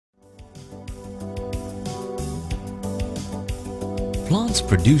Plants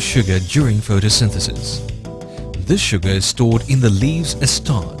produce sugar during photosynthesis. This sugar is stored in the leaves as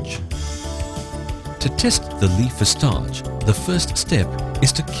starch. To test the leaf for starch, the first step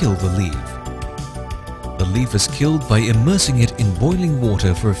is to kill the leaf. The leaf is killed by immersing it in boiling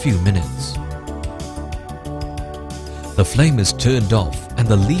water for a few minutes. The flame is turned off and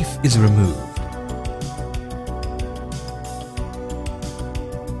the leaf is removed.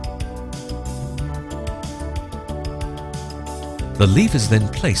 The leaf is then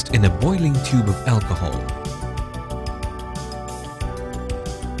placed in a boiling tube of alcohol.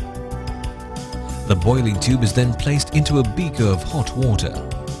 The boiling tube is then placed into a beaker of hot water.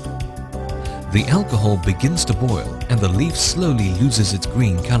 The alcohol begins to boil and the leaf slowly loses its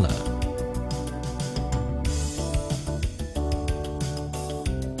green color.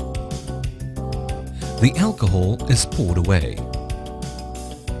 The alcohol is poured away.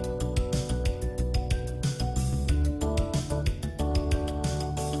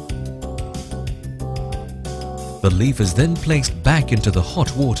 The leaf is then placed back into the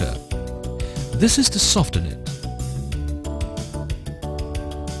hot water. This is to soften it.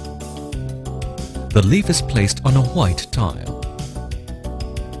 The leaf is placed on a white tile.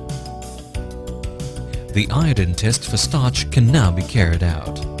 The iodine test for starch can now be carried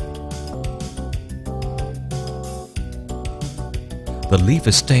out. The leaf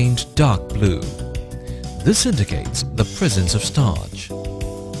is stained dark blue. This indicates the presence of starch.